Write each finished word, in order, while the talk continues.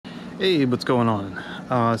Hey, what's going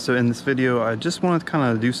on? So in this video, I just wanted to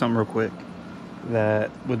kind of do something real quick that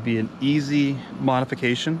would be an easy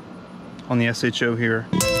modification on the SHO here.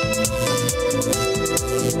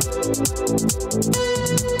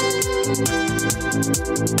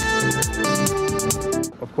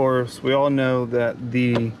 Of course, we all know that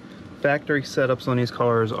the factory setups on these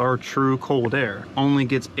cars are true cold air. Only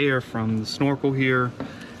gets air from the snorkel here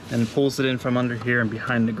and pulls it in from under here and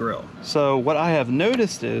behind the grill. So what I have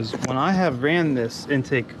noticed is when I have ran this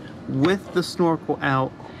intake with the snorkel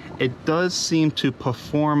out, it does seem to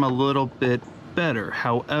perform a little bit better.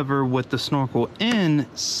 However, with the snorkel in,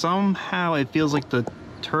 somehow it feels like the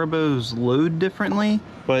turbos load differently,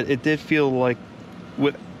 but it did feel like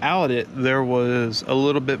without it, there was a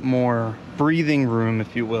little bit more breathing room,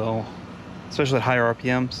 if you will, especially at higher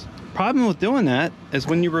RPMs. Problem with doing that is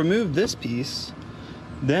when you remove this piece,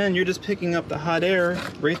 then you're just picking up the hot air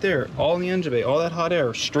right there, all in the engine bay, all that hot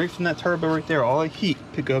air straight from that turbo right there, all the heat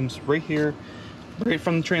comes right here, right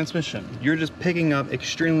from the transmission. You're just picking up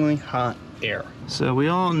extremely hot air. So we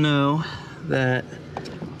all know that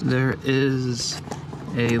there is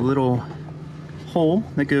a little hole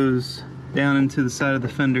that goes down into the side of the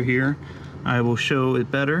fender here. I will show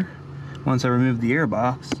it better once I remove the air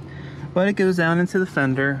box, but it goes down into the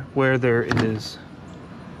fender where there is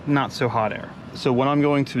not so hot air. So what I'm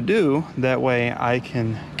going to do, that way I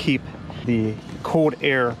can keep the cold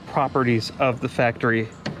air properties of the factory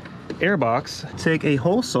air box, take a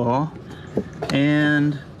hole saw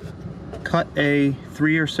and cut a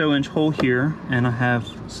 3 or so inch hole here, and I have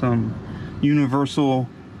some universal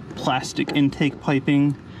plastic intake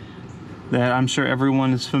piping that I'm sure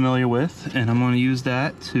everyone is familiar with, and I'm going to use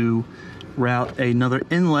that to route another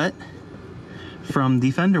inlet from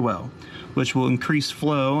the fender well, which will increase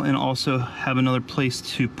flow and also have another place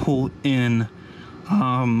to pull in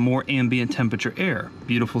more ambient temperature air.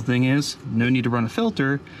 Beautiful thing is, no need to run a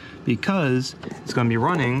filter because it's going to be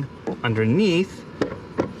running underneath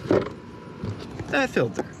that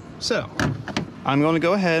filter. So I'm going to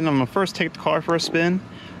go ahead and I'm going to first take the car for a spin.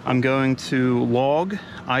 I'm going to log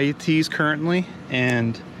IETs currently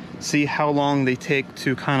and see how long they take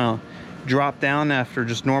to kind of drop down after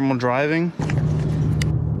just normal driving.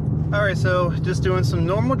 Alright, so just doing some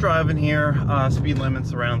normal driving here. Speed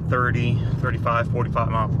limits around 30, 35, 45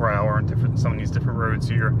 miles per hour on some of these different roads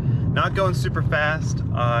here. Not going super fast,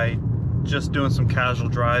 just doing some casual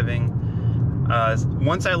driving.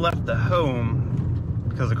 Once I left the home,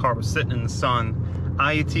 because the car was sitting in the sun,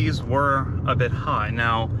 IETs were a bit high.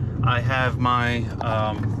 Now, I have my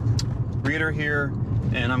reader here,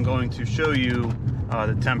 and I'm going to show you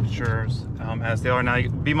the temperatures as they are. Now,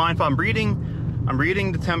 be mindful, I'm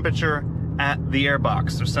reading the temperature at the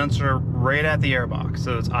airbox. The sensor right at the airbox.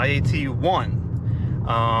 So it's IAT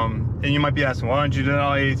 1. And you might be asking, why don't you do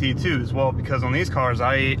IAT 2s? Well, because on these cars,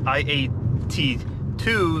 IAT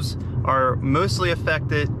 2s are mostly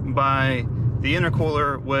affected by the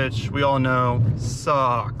intercooler, which we all know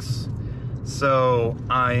sucks. So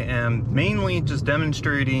I am mainly just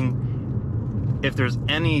demonstrating if there's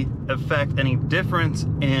any effect, any difference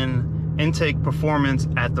in intake performance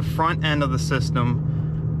at the front end of the system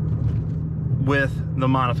with the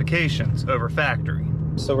modifications over factory.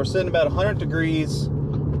 So we're sitting about 100 degrees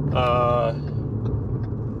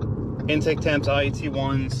intake temps,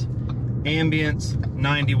 IET1s, ambience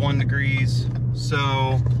 91 degrees.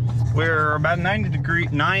 So we're about 9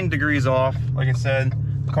 degrees off. Like I said,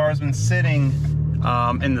 the car's been sitting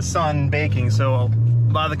in the sun baking, so a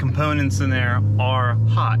lot of the components in there are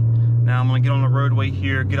hot. Now I'm gonna get on the roadway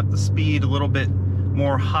here, get up the speed a little bit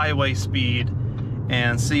more highway speed,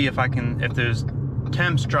 and see if there's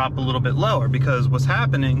temps drop a little bit lower, because what's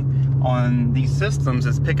happening on these systems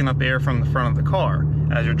is picking up air from the front of the car.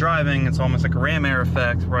 As you're driving, it's almost like a ram air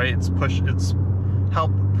effect, right? It's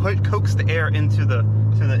coax the air into the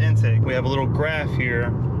intake. We have a little graph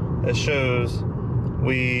here that shows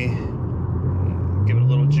we give it a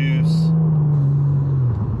little juice.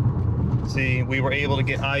 See, we were able to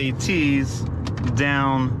get IETs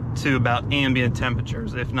down to about ambient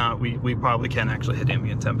temperatures. If not, we probably can actually hit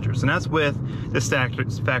ambient temperatures. And that's with this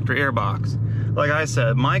factory air box. Like I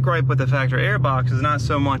said, my gripe with the factory air box is not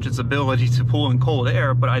so much its ability to pull in cold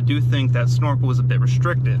air, but I do think that snorkel is a bit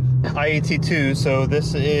restrictive. IET2, so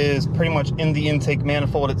this is pretty much in the intake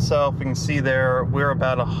manifold itself. You can see there, we're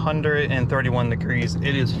about 131 degrees.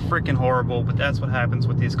 It is freaking horrible, but that's what happens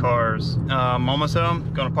with these cars. Almost home,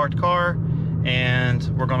 gonna park the car,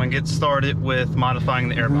 and we're gonna get started with modifying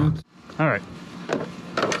the air box. All right,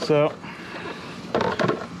 so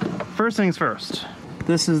first things first,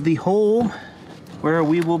 this is the hole where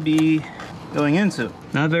we will be going into.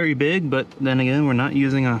 Not very big, but then again, we're not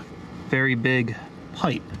using a very big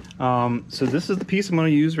pipe. So this is the piece I'm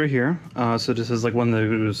going to use right here. So this is like one of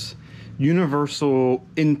those universal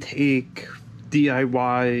intake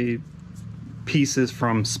DIY pieces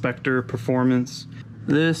from Spectre Performance.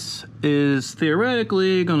 This is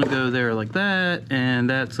theoretically going to go there like that, and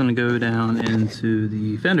that's going to go down into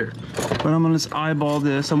the fender. But I'm going to just eyeball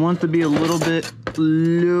this. I want it to be a little bit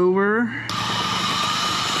lower.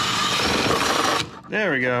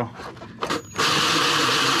 There we go.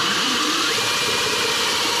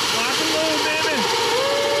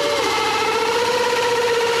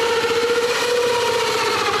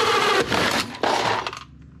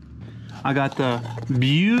 I got the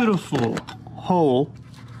beautiful hole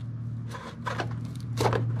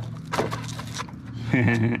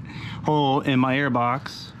in my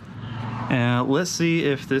airbox, and let's see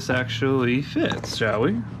if this actually fits, shall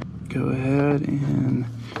we? Go ahead and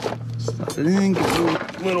stuff it in, give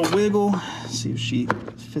it a little wiggle, see if she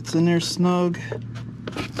fits in there snug.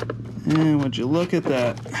 And would you look at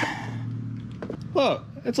that? Look,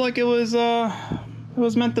 it's like it was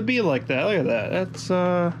meant to be like that. Look at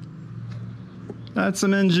that. That's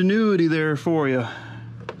some ingenuity there for you.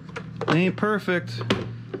 It ain't perfect,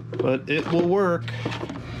 but it will work.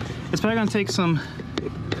 It's probably gonna take some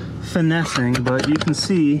finessing, but you can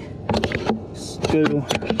see,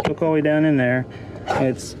 look all the way down in there.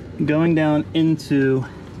 It's going down into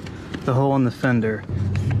the hole in the fender.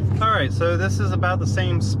 All right, so this is about the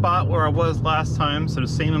same spot where I was last time, so the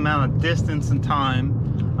same amount of distance and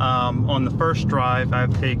time on the first drive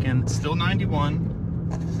I've taken. Still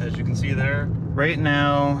 91, as you can see there. Right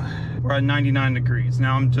now, we're at 99 degrees.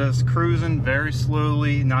 Now I'm just cruising very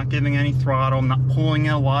slowly, not giving any throttle, I'm not pulling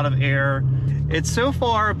in a lot of air. It's so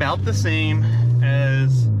far about the same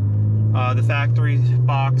as the factory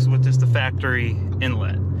box with just the factory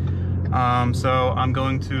inlet. So I'm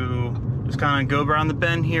going to just kind of go around the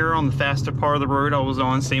bend here on the faster part of the road I was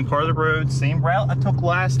on, same part of the road, same route I took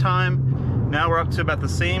last time. Now we're up to about the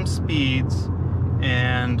same speeds,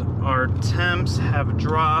 and our temps have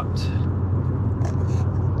dropped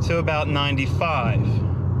to about 95.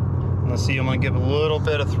 Let's see, I'm gonna give a little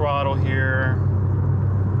bit of throttle here.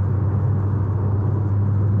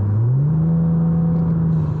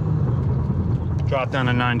 Drop down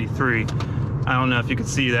to 93. I don't know if you can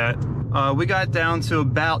see that. We got down to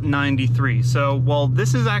about 93. So, well,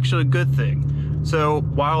 this is actually a good thing. So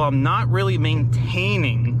while I'm not really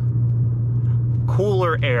maintaining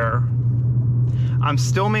cooler air, I'm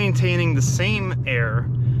still maintaining the same air,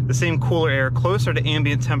 the same cooler air closer to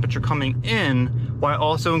ambient temperature coming in, while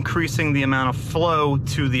also increasing the amount of flow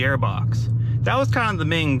to the airbox. That was kind of the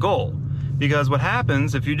main goal, because what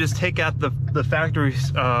happens if you just take out the factory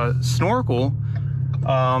snorkel,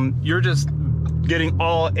 you're just getting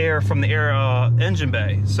all air from the air engine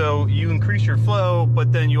bay. So you increase your flow,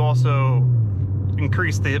 but then you also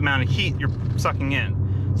increase the amount of heat you're sucking in.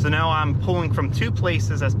 So now I'm pulling from two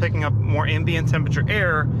places that's picking up more ambient temperature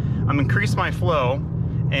air. I'm increased my flow,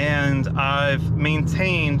 and I've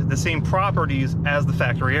maintained the same properties as the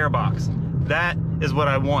factory airbox. That is what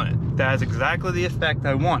I wanted. That is exactly the effect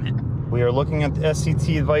I wanted. We are looking at the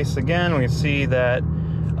SCT device again. We see that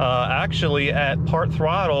actually at part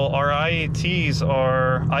throttle, our IAT2s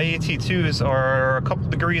are a couple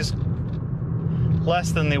degrees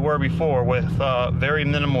less than they were before with very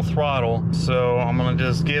minimal throttle. So I'm gonna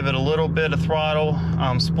just give it a little bit of throttle,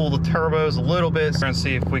 spool the turbos a little bit, and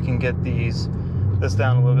see if we can get this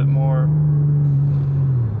down a little bit more.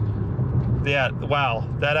 Yeah, wow,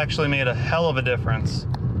 that actually made a hell of a difference.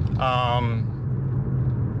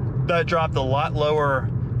 That dropped a lot lower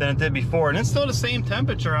than it did before, and it's still the same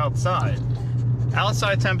temperature outside.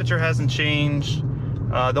 Outside temperature hasn't changed.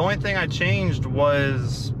 The only thing I changed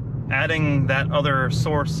was adding that other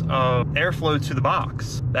source of airflow to the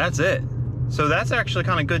box. That's it. So that's actually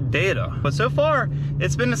kind of good data. But so far,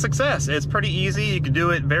 it's been a success. It's pretty easy. You can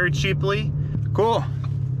do it very cheaply. Cool.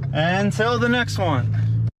 Until the next one.